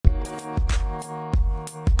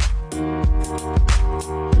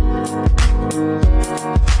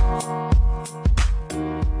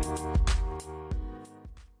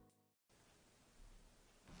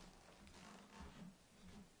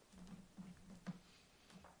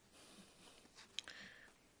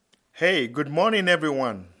Hey, good morning,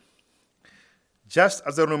 everyone. Just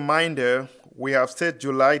as a reminder, we have set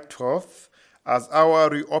July 12th as our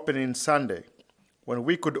reopening Sunday, when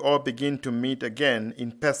we could all begin to meet again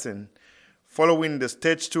in person following the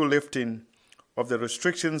stage 2 lifting of the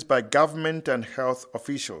restrictions by government and health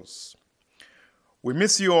officials. We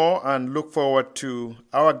miss you all and look forward to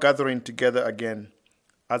our gathering together again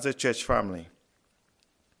as a church family.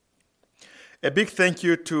 A big thank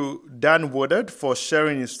you to Dan Woodard for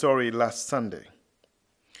sharing his story last Sunday.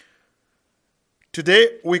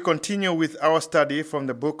 Today, we continue with our study from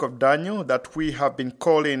the book of Daniel that we have been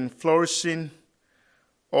calling Flourishing,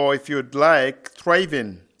 or if you'd like,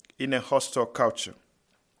 Thriving in a Hostile Culture.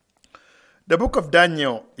 The book of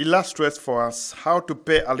Daniel illustrates for us how to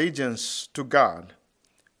pay allegiance to God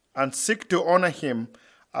and seek to honor Him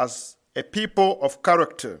as a people of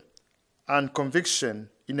character and conviction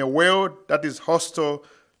in a world that is hostile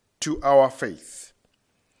to our faith.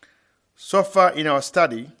 So far in our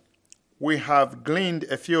study, we have gleaned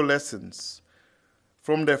a few lessons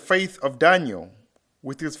from the faith of Daniel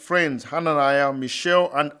with his friends Hananiah, Mishael,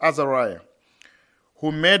 and Azariah,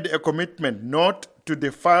 who made a commitment not to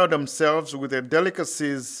defile themselves with the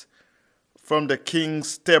delicacies from the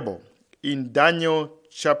king's table in Daniel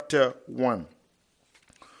chapter 1.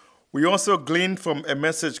 We also gleaned from a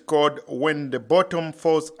message called When the Bottom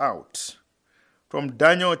Falls Out from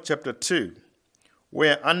Daniel chapter 2,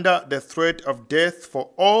 where under the threat of death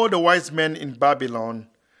for all the wise men in Babylon,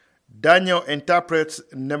 Daniel interprets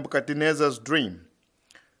Nebuchadnezzar's dream,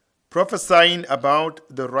 prophesying about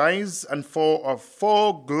the rise and fall of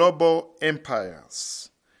 4 global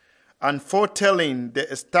empires and foretelling the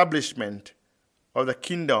establishment of the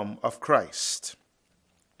kingdom of Christ.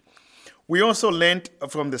 We also learned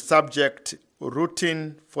from the subject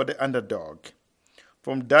Rooting for the Underdog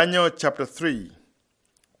from Daniel chapter 3,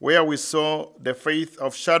 where we saw the faith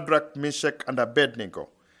of Shadrach, Meshach, and Abednego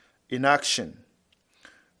in action.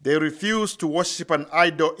 They refused to worship an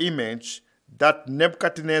idol image that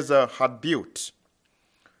Nebuchadnezzar had built.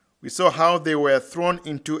 We saw how they were thrown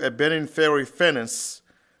into a burning fiery furnace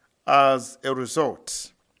as a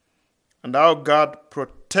result, and how God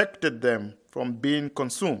protected them from being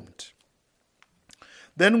consumed.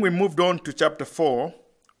 Then we moved on to chapter 4,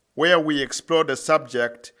 where we explored the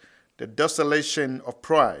subject, the desolation of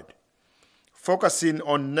pride, focusing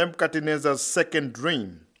on Nebuchadnezzar's second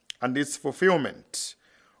dream and its fulfillment,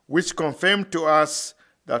 which confirmed to us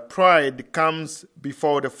that pride comes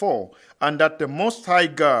before the fall and that the Most High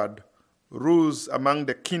God rules among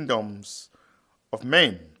the kingdoms of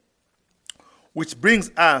men. Which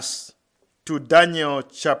brings us to Daniel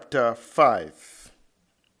chapter 5.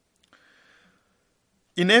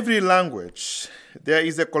 In every language, there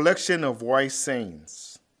is a collection of wise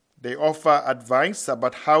sayings. They offer advice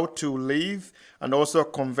about how to live and also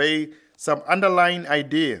convey some underlying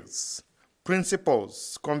ideas,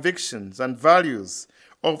 principles, convictions, and values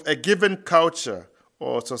of a given culture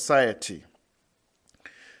or society.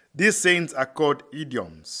 These sayings are called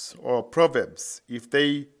idioms or proverbs if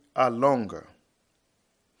they are longer.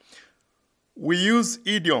 We use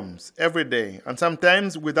idioms every day, and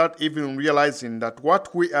sometimes without even realizing that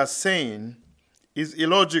what we are saying is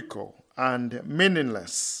illogical and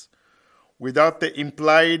meaningless, without the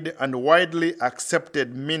implied and widely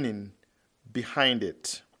accepted meaning behind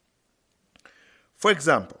it. For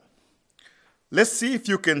example, let's see if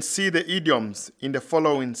you can see the idioms in the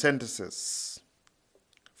following sentences.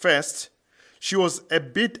 First, she was a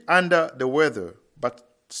bit under the weather, but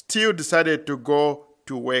still decided to go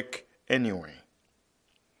to work anyway.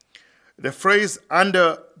 The phrase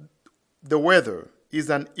under the weather is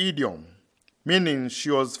an idiom, meaning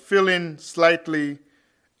she was feeling slightly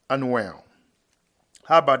unwell.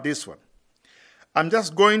 How about this one? I'm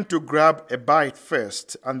just going to grab a bite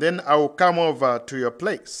first, and then I will come over to your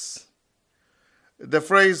place. The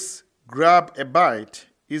phrase grab a bite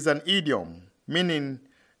is an idiom, meaning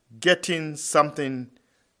getting something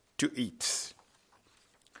to eat.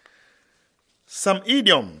 Some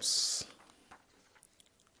idioms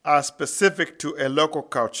are specific to a local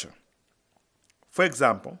culture. For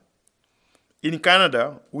example, in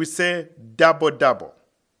Canada, we say double,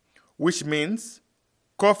 which means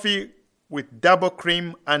coffee with double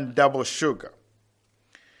cream and double sugar.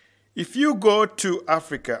 If you go to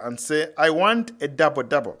Africa and say, I want a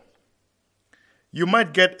double, you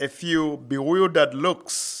might get a few bewildered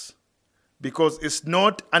looks because it's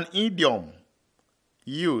not an idiom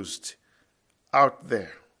used out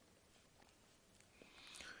there.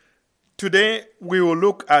 Today, we will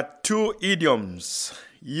look at 2 idioms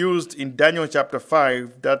used in Daniel chapter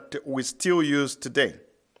 5 that we still use today.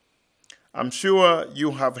 I'm sure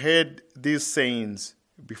you have heard these sayings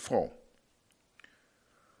before.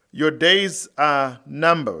 Your days are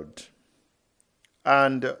numbered,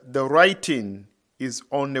 and the writing is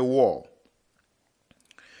on the wall.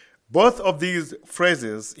 Both of these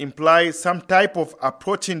phrases imply some type of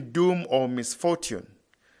approaching doom or misfortune,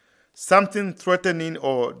 something threatening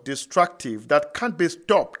or destructive that can't be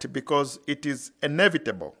stopped because it is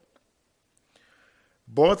inevitable.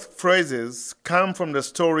 Both phrases come from the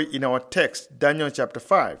story in our text, Daniel chapter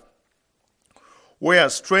 5, where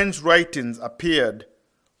strange writings appeared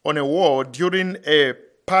on a wall during a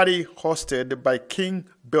party hosted by King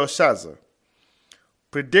Belshazzar,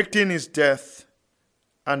 predicting his death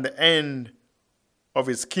and the end of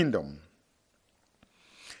his kingdom.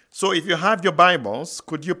 So if you have your Bibles,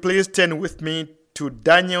 could you please turn with me to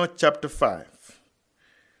Daniel chapter 5.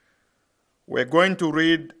 We're going to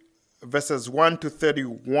read verses 1 to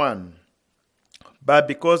 31. But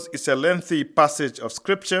because it's a lengthy passage of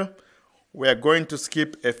scripture, we're going to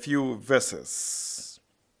skip a few verses.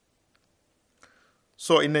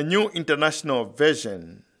 So in the New International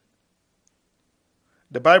Version,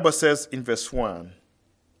 the Bible says in verse 1,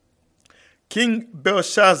 King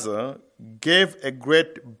Belshazzar gave a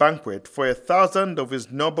great banquet for 1,000 of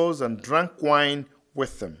his nobles and drank wine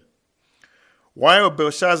with them. While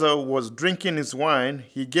Belshazzar was drinking his wine,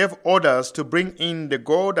 he gave orders to bring in the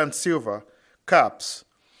gold and silver cups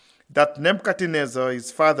that Nebuchadnezzar,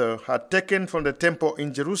 his father, had taken from the temple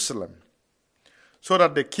in Jerusalem, so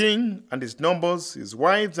that the king and his nobles, his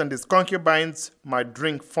wives, and his concubines might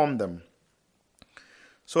drink from them.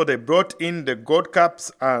 So they brought in the gold cups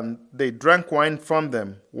and they drank wine from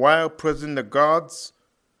them, while praising the gods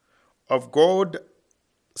of gold,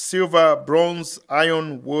 silver, bronze,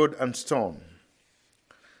 iron, wood, and stone.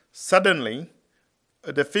 Suddenly,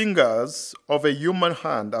 the fingers of a human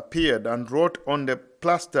hand appeared and wrote on the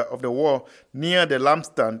plaster of the wall near the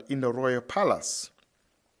lampstand in the royal palace.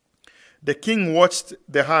 The king watched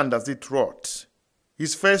the hand as it wrote.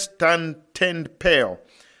 His face turned pale,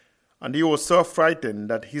 and he was so frightened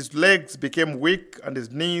that his legs became weak and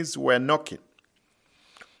his knees were knocking.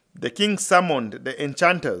 The king summoned the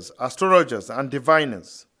enchanters, astrologers, and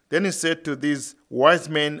diviners. Then he said to these wise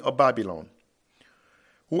men of Babylon,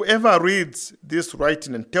 "Whoever reads this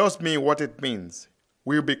writing and tells me what it means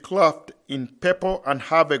will be clothed in purple and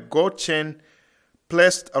have a gold chain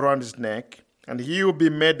placed around his neck, and he will be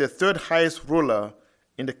made the third highest ruler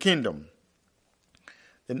in the kingdom."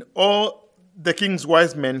 Then all the king's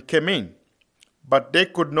wise men came in, but they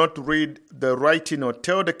could not read the writing or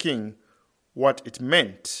tell the king what it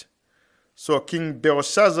meant. So King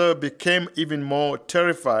Belshazzar became even more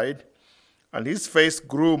terrified, and his face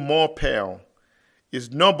grew more pale.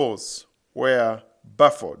 His nobles were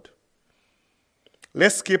baffled.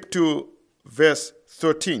 Let's skip to verse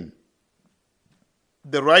 13.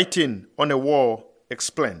 The writing on the wall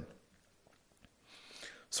explained.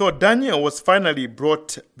 So Daniel was finally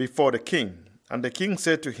brought before the king, and the king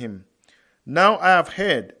said to him, "Now I have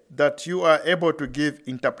heard that you are able to give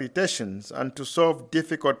interpretations and to solve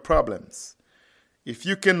difficult problems. If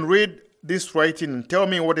you can read this writing and tell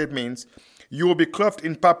me what it means, you will be clothed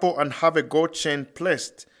in purple and have a gold chain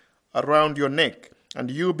placed around your neck, and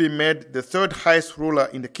you will be made the third highest ruler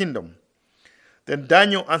in the kingdom." Then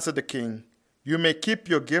Daniel answered the king, "You may keep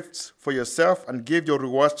your gifts for yourself and give your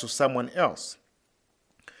rewards to someone else.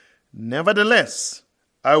 Nevertheless,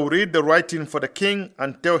 I will read the writing for the king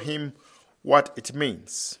and tell him what it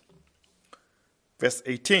means." Verse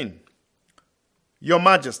 18. "Your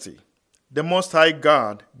Majesty, the Most High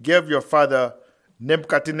God gave your father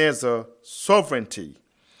Nebuchadnezzar sovereignty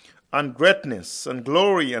and greatness and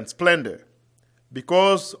glory and splendor.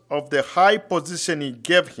 Because of the high position he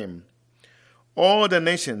gave him, all the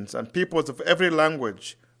nations and peoples of every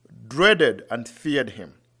language dreaded and feared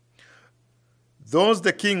him. Those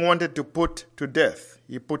the king wanted to put to death,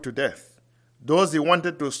 he put to death. Those he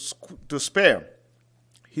wanted to spare,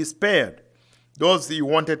 he spared. Those he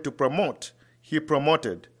wanted to promote, he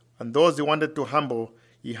promoted. And those he wanted to humble,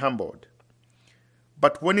 he humbled.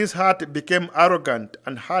 But when his heart became arrogant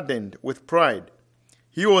and hardened with pride,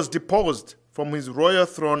 he was deposed from his royal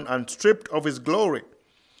throne and stripped of his glory.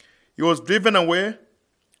 He was driven away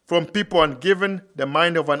from people and given the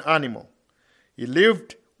mind of an animal. He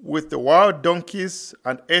lived with the wild donkeys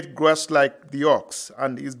and ate grass like the ox,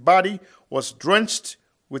 and his body was drenched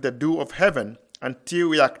with the dew of heaven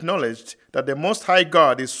until he acknowledged that the Most High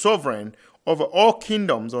God is sovereign over all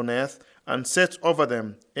kingdoms on earth and sets over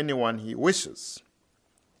them anyone he wishes.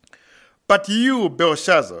 But you,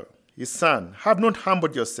 Belshazzar, his son, have not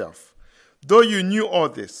humbled yourself, though you knew all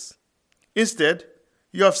this. Instead,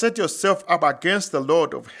 you have set yourself up against the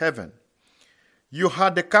Lord of heaven. You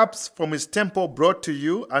had the cups from his temple brought to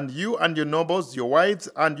you, and you and your nobles, your wives,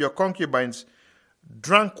 and your concubines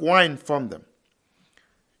drank wine from them.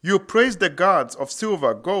 You praised the gods of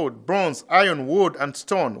silver, gold, bronze, iron, wood, and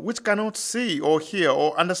stone, which cannot see or hear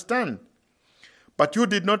or understand. But you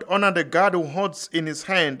did not honor the God who holds in his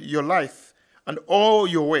hand your life and all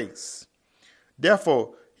your ways.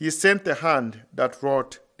 Therefore, he sent the hand that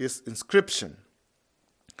wrote this inscription.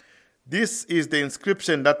 This is the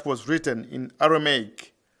inscription that was written in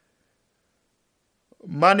Aramaic.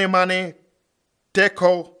 Mane mane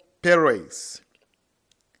tekel peres.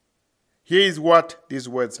 Here is what these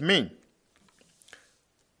words mean.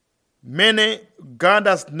 Many, God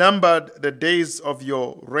has numbered the days of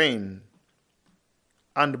your reign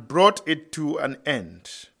and brought it to an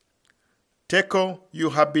end. Tekel, you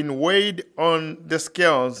have been weighed on the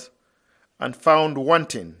scales and found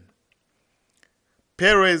wanting.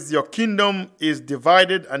 Peres, your kingdom is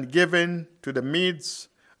divided and given to the Medes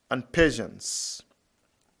and Persians.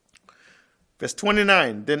 Verse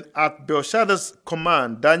 29, then at Belshazzar's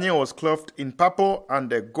command, Daniel was clothed in purple,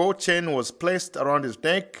 and a gold chain was placed around his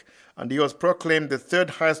neck, and he was proclaimed the third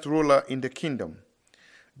highest ruler in the kingdom.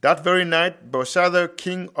 That very night, Belshazzar,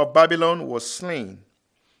 king of Babylon, was slain,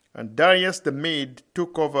 and Darius the Mede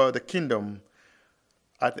took over the kingdom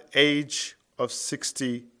at the age of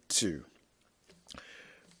 62.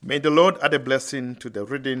 May the Lord add a blessing to the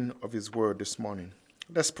reading of his word this morning.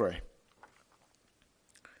 Let's pray.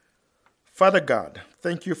 Father God,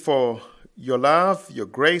 thank you for your love, your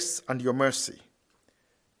grace, and your mercy.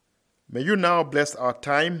 May you now bless our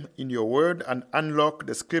time in your word and unlock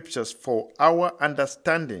the scriptures for our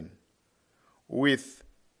understanding with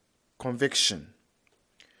conviction.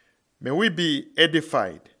 May we be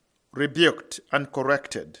edified, rebuked, and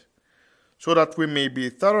corrected, so that we may be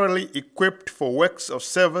thoroughly equipped for works of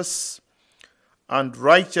service and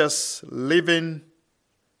righteous living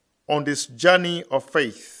on this journey of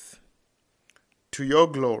faith to your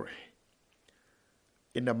glory.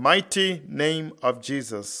 In the mighty name of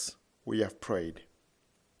Jesus, we have prayed.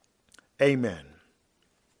 Amen.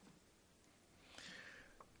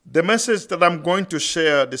 The message that I'm going to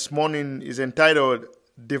share this morning is entitled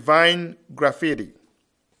Divine Graffiti.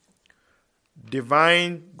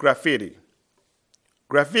 Divine Graffiti.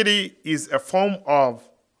 Graffiti is a form of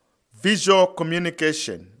visual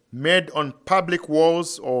communication made on public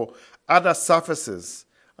walls or other surfaces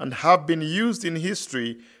and have been used in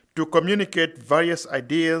history to communicate various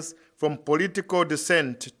ideas, from political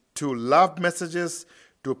dissent to love messages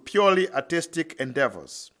to purely artistic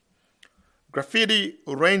endeavors. Graffiti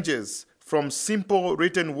ranges from simple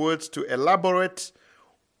written words to elaborate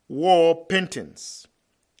wall paintings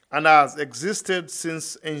and has existed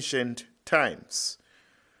since ancient times,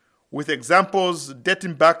 with examples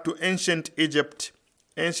dating back to ancient Egypt,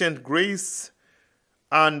 ancient Greece,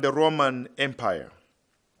 and the Roman Empire.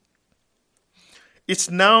 It's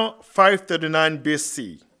now 539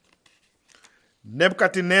 BC.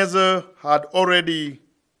 Nebuchadnezzar had already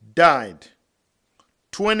died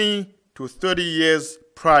 20 to 30 years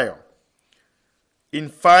prior, in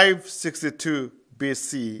 562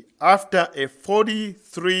 BC, after a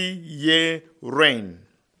 43-year reign.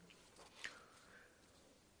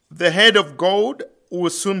 The head of gold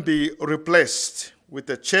will soon be replaced with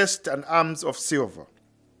the chest and arms of silver.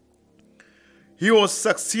 He was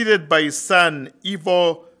succeeded by his son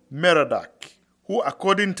Evil-Merodach, who,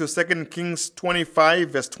 according to 2 Kings 25,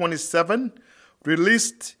 verse 27,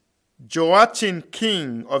 released Joachim,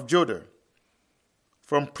 king of Judah,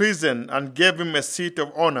 from prison and gave him a seat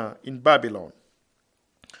of honor in Babylon.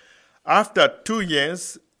 After 2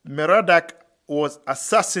 years, Merodach was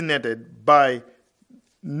assassinated by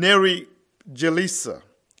Nerigelisa,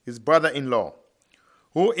 his brother-in-law,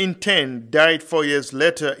 who in turn died 4 years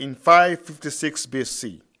later in 556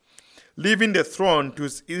 BC, leaving the throne to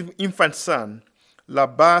his infant son,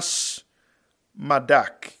 Labash-Madak,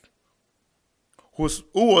 who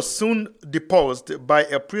was soon deposed by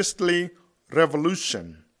a priestly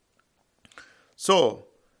revolution. So,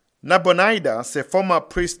 Nabonidus, a former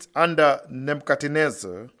priest under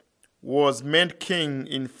Nebuchadnezzar, was made king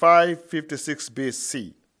in 556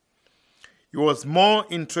 BC. He was more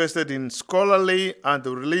interested in scholarly and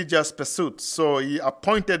religious pursuits, so he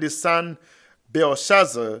appointed his son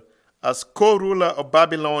Belshazzar as co-ruler of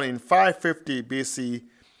Babylon in 550 BC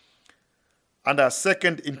and as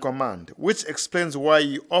second in command, which explains why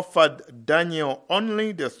he offered Daniel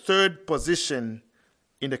only the third position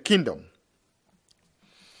in the kingdom.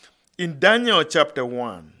 In Daniel chapter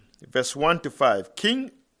 1, verse 1 to 5,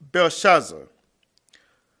 King Belshazzar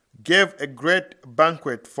gave a great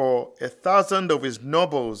banquet for 1,000 of his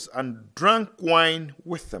nobles and drank wine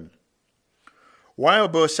with them. While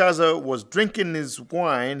Belshazzar was drinking his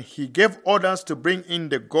wine, he gave orders to bring in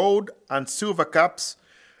the gold and silver cups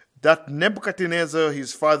that Nebuchadnezzar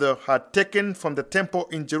his father had taken from the temple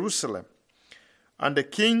in Jerusalem. And the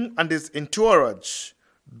king and his entourage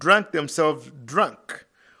drank themselves drunk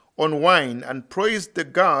on wine and praised the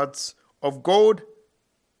gods of gold,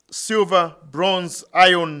 silver, bronze,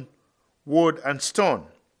 iron, wood, and stone.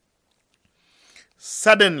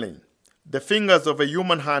 Suddenly, the fingers of a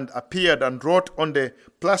human hand appeared and wrote on the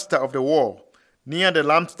plaster of the wall near the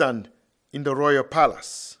lampstand in the royal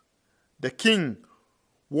palace. The king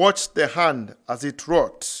watched the hand as it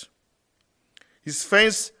wrote. His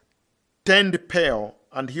face turned pale,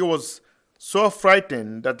 and he was so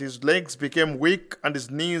frightened that his legs became weak and his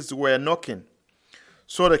knees were knocking.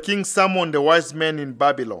 So the king summoned the wise men in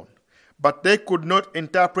Babylon, but they could not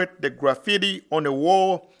interpret the graffiti on the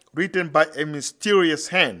wall written by a mysterious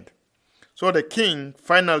hand. So the king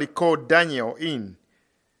finally called Daniel in,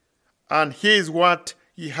 and here's what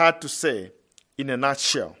he had to say in a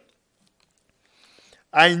nutshell.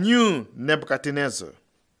 I knew Nebuchadnezzar,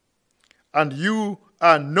 and you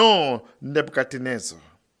are no Nebuchadnezzar.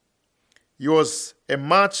 He was a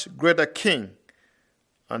much greater king,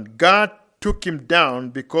 and God took him down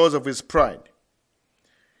because of his pride.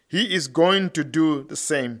 He is going to do the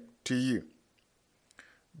same to you.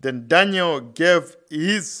 Then Daniel gave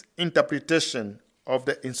his interpretation of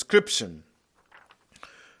the inscription,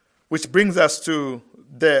 which brings us to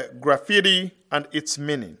the graffiti and its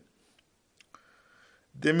meaning.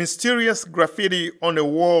 The mysterious graffiti on the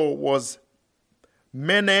wall was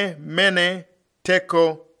Mene, Mene,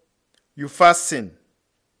 Tekel, Upharsin.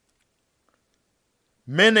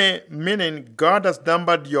 Mene meaning God has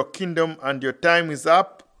numbered your kingdom and your time is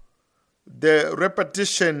up. The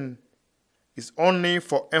repetition is only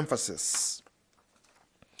for emphasis.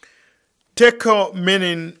 Tekel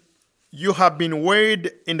meaning you have been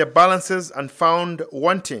weighed in the balances and found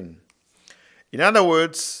wanting. In other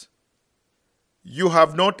words, you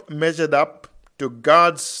have not measured up to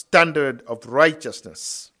God's standard of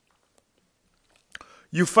righteousness.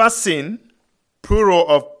 Upharsin, plural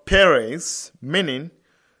of perils, meaning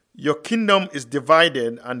your kingdom is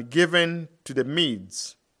divided and given to the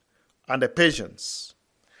Medes and the Persians.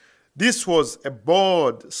 This was a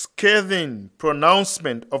bold, scathing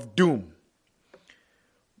pronouncement of doom.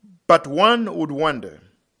 But one would wonder,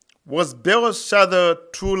 was Belshazzar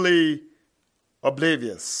truly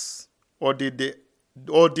oblivious, or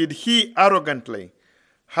did he arrogantly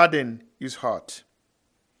harden his heart?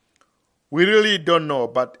 We really don't know,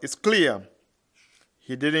 but it's clear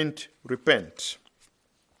he didn't repent.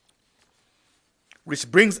 Which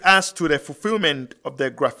brings us to the fulfillment of the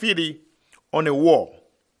graffiti on a wall.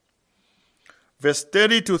 Verse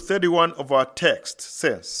 30 to 31 of our text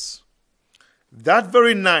says, That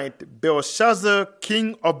very night Belshazzar,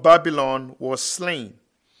 king of Babylon, was slain,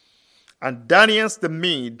 and Darius the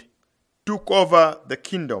Mede took over the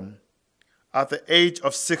kingdom at the age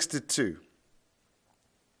of 62.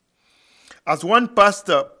 As one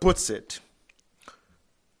pastor puts it,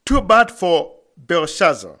 too bad for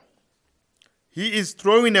Belshazzar. He is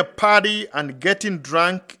throwing a party and getting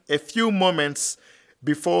drunk a few moments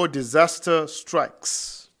before disaster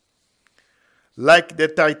strikes. Like the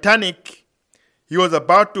Titanic, he was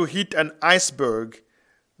about to hit an iceberg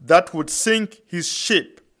that would sink his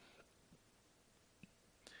ship.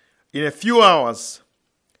 In a few hours,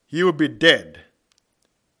 he will be dead,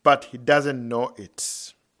 but he doesn't know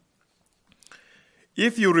it.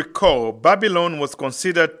 If you recall, Babylon was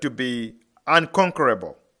considered to be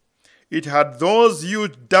unconquerable. It had those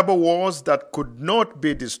huge double walls that could not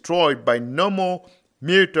be destroyed by normal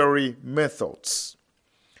military methods.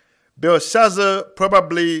 Belshazzar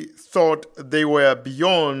probably thought they were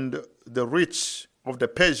beyond the reach of the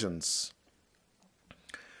Persians.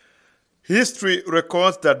 History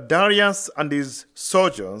records that Darius and his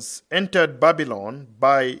soldiers entered Babylon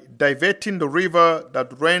by diverting the river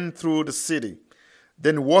that ran through the city,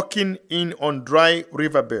 then walking in on dry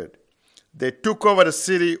riverbed. They took over the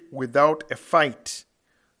city without a fight.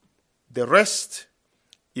 The rest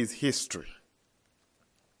is history.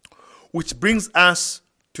 Which brings us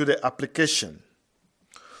to the application.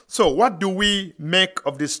 So, what do we make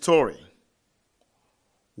of this story?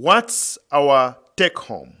 What's our take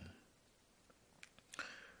home?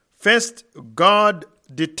 First, God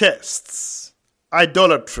detests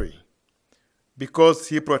idolatry because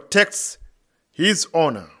he protects his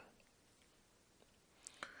honor.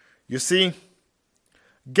 You see,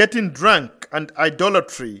 getting drunk and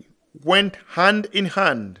idolatry went hand in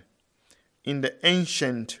hand in the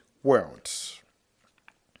ancient world.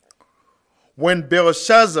 When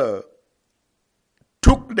Belshazzar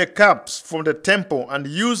took the cups from the temple and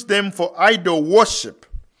used them for idol worship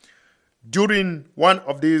during one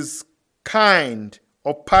of these kind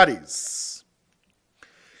of parties.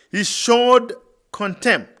 He showed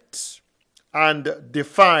contempt and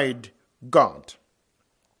defied God.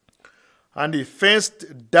 And he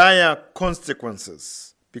faced dire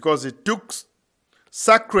consequences because he took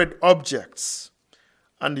sacred objects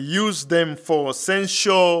and used them for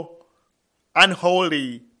sensual,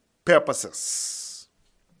 unholy purposes.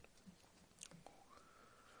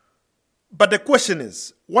 But the question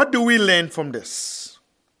is, what do we learn from this?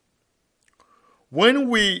 When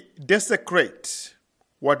we desecrate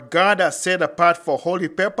what God has set apart for holy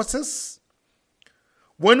purposes,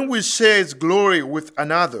 when we share His glory with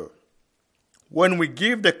another, when we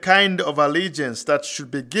give the kind of allegiance that should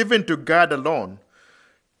be given to God alone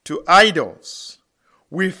to idols,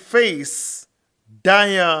 we face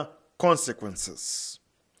dire consequences.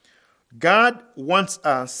 God wants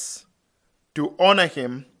us to honor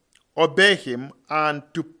Him, obey Him, and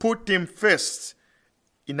to put Him first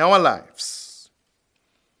in our lives.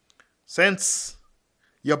 Since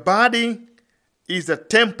your body is the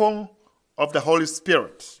temple of the Holy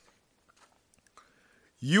Spirit,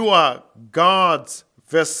 you are God's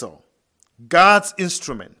vessel, God's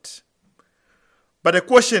instrument. But the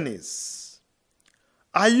question is,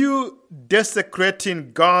 are you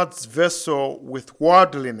desecrating God's vessel with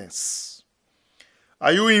worldliness?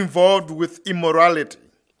 Are you involved with immorality?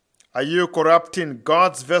 Are you corrupting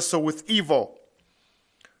God's vessel with evil?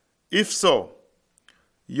 If so,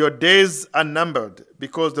 your days are numbered,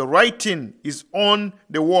 because the writing is on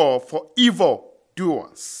the wall for evil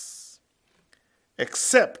doers,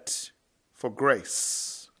 except for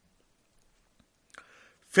grace.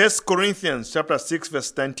 1 Corinthians chapter 6,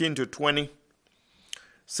 verse 19 to 20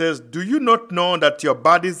 says, "Do you not know that your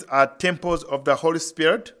bodies are temples of the Holy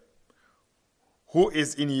Spirit, who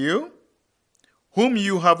is in you, whom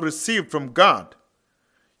you have received from God?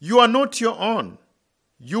 You are not your own.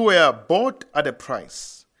 You were bought at a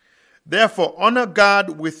price. Therefore, honor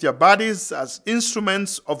God with your bodies as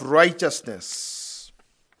instruments of righteousness."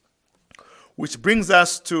 Which brings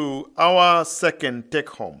us to our second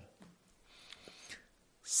take-home.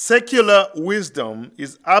 Secular wisdom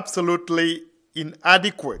is absolutely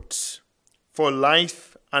inadequate for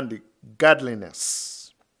life and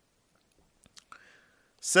godliness.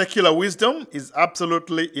 Secular wisdom is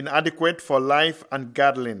absolutely inadequate for life and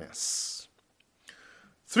godliness.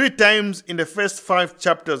 3 times in the first 5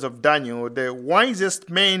 chapters of Daniel, the wisest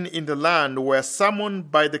men in the land were summoned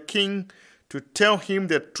by the king to tell him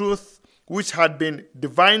the truth which had been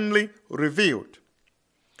divinely revealed.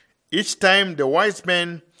 Each time the wise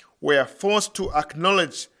men were forced to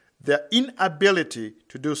acknowledge their inability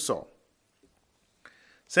to do so.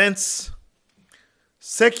 Since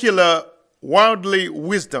secular worldly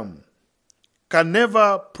wisdom can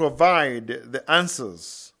never provide the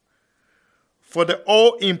answers for the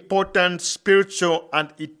all-important spiritual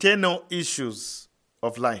and eternal issues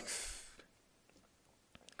of life.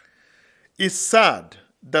 It's sad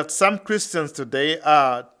that some Christians today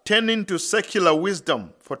are turning to secular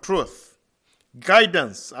wisdom for truth,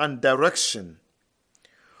 guidance, and direction,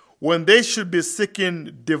 when they should be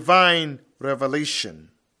seeking divine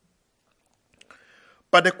revelation.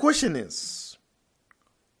 But the question is,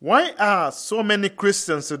 why are so many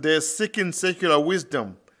Christians today seeking secular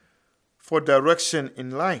wisdom for direction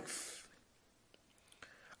in life?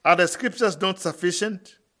 Are the scriptures not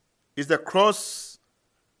sufficient? Is the cross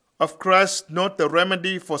of Christ not the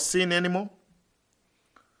remedy for sin anymore?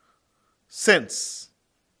 Since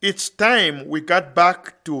each time we got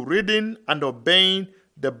back to reading and obeying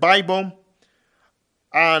the Bible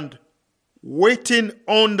and waiting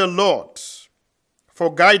on the Lord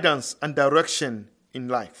for guidance and direction in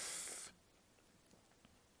life.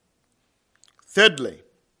 Thirdly,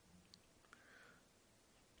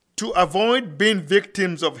 to avoid being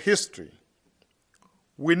victims of history,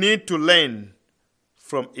 we need to learn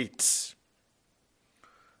from it.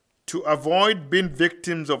 To avoid being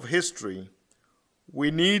victims of history,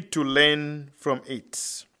 we need to learn from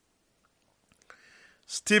it.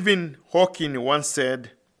 Stephen Hawking once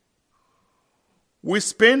said, "We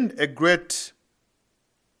spend a great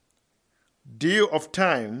deal of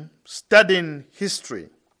time studying history,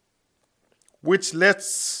 which,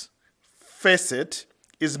 let's face it,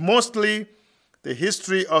 is mostly the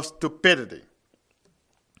history of stupidity."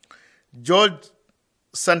 George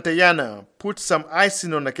Santayana put some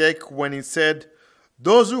icing on the cake when he said,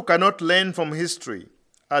 "Those who cannot learn from history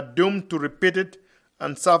are doomed to repeat it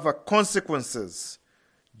and suffer consequences,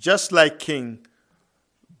 just like King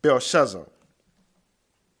Belshazzar."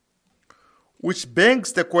 Which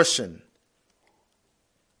begs the question,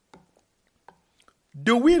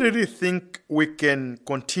 Do we really think we can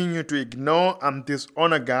continue to ignore and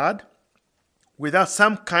dishonor God without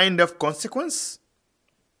some kind of consequence?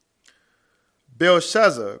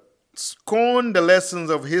 Belshazzar scorned the lessons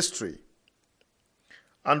of history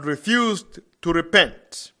and refused to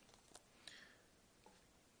repent.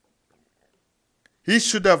 He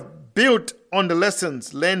should have built on the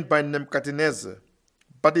lessons learned by Nebuchadnezzar,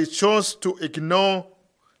 but he chose to ignore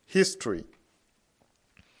history.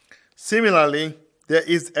 Similarly, there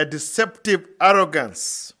is a deceptive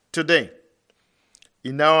arrogance today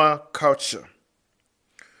in our culture.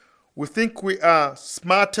 We think we are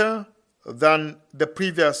smarter than the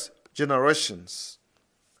previous generations.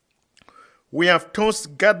 We have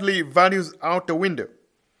tossed godly values out the window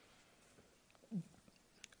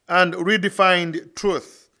and redefined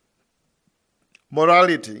truth,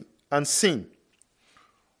 morality, and sin.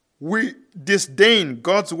 We disdain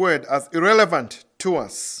God's word as irrelevant to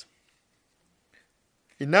us.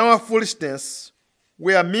 In our foolishness,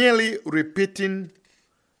 we are merely repeating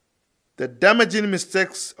the damaging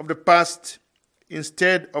mistakes of the past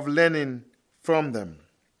instead of learning from them.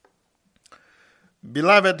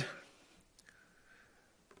 Beloved,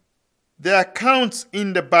 the accounts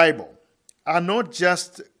in the Bible are not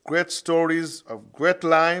just great stories of great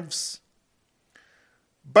lives,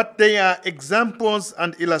 but they are examples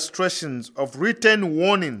and illustrations of written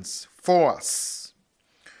warnings for us.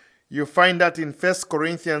 You find that in 1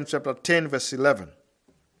 Corinthians chapter 10, verse 11.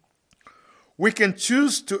 We can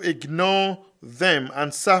choose to ignore them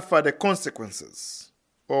and suffer the consequences,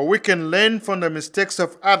 or we can learn from the mistakes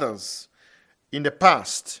of others in the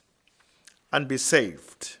past and be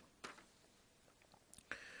saved.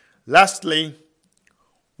 Lastly,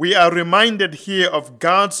 we are reminded here of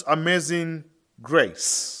God's amazing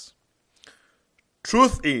grace.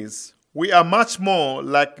 Truth is, we are much more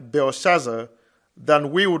like Belshazzar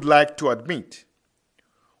than we would like to admit.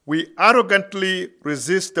 We arrogantly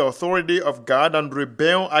resist the authority of God and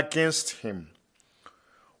rebel against Him.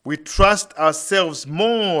 We trust ourselves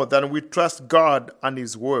more than we trust God and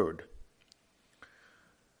His Word.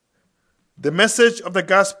 The message of the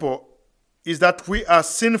gospel is that we are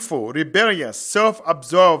sinful, rebellious,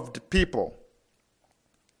 self-absorbed people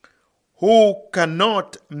who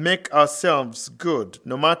cannot make ourselves good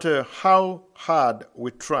no matter how hard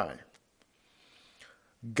we try.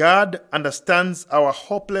 God understands our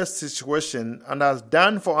hopeless situation and has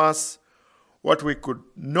done for us what we could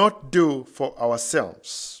not do for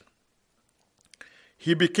ourselves.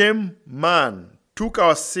 He became man, took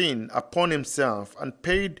our sin upon himself, and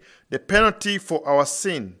paid the penalty for our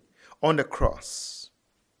sin on the cross.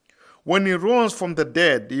 When he rose from the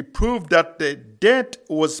dead, he proved that the debt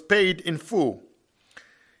was paid in full.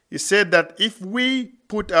 He said that if we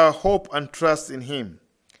put our hope and trust in him,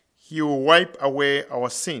 he will wipe away our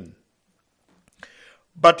sin.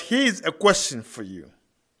 But here's a question for you.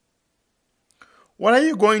 What are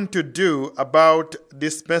you going to do about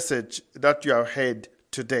this message that you have heard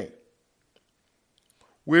today?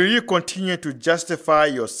 Will you continue to justify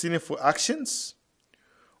your sinful actions?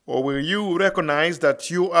 Or will you recognize that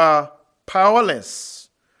you are powerless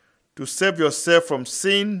to save yourself from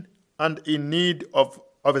sin and in need of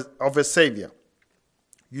a Savior?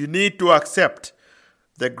 You need to accept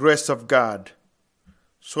the grace of God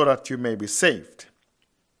so that you may be saved.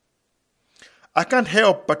 I can't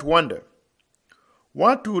help but wonder,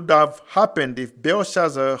 what would have happened if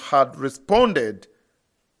Belshazzar had responded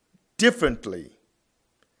differently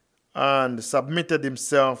and submitted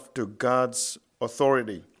himself to God's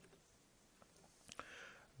authority?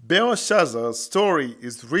 Belshazzar's story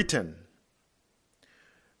is written,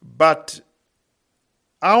 but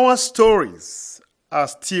our stories are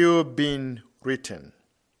still being written.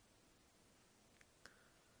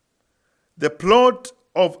 The plot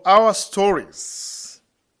of our stories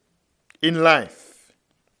in life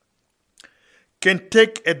can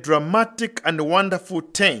take a dramatic and wonderful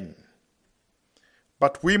turn,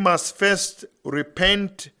 but we must first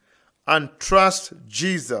repent and trust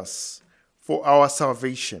Jesus for our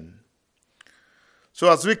salvation.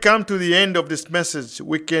 So as we come to the end of this message,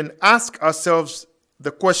 we can ask ourselves the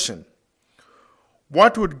question,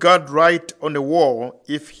 what would God write on the wall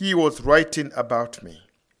if he was writing about me?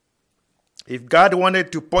 If God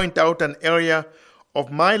wanted to point out an area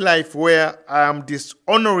of my life where I am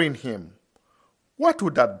dishonoring him, what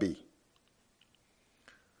would that be?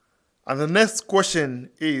 And the next question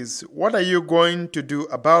is, what are you going to do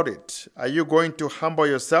about it? Are you going to humble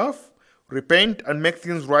yourself, repent, and make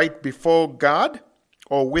things right before God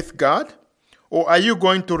or with God? Or are you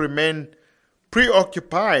going to remain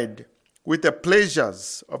preoccupied with the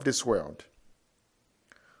pleasures of this world?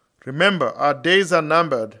 Remember, our days are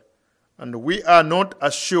numbered, and we are not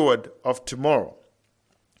assured of tomorrow.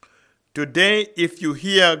 Today, if you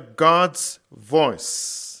hear God's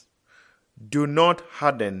voice, do not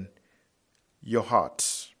harden your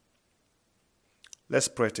heart. Let's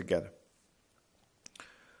pray together.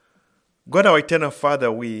 God, our eternal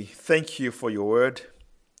Father, we thank you for your word.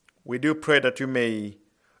 We do pray that you may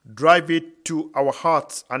drive it to our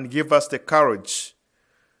hearts and give us the courage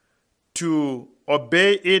to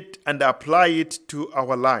obey it and apply it to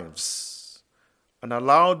our lives, and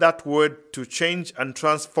allow that word to change and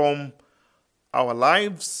transform our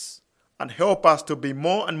lives and help us to be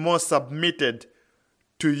more and more submitted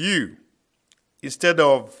to you instead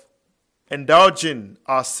of indulging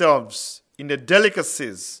ourselves in the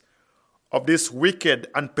delicacies of this wicked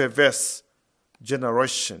and perverse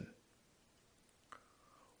generation.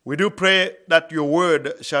 We do pray that your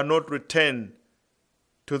word shall not return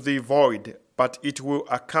to thee void, but it will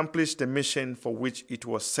accomplish the mission for which it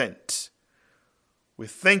was sent. We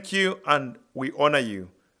thank you and we honor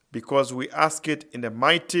you because we ask it in the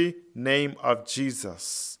mighty name of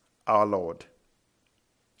Jesus, our Lord.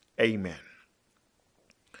 Amen.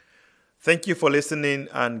 Thank you for listening,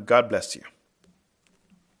 and God bless you.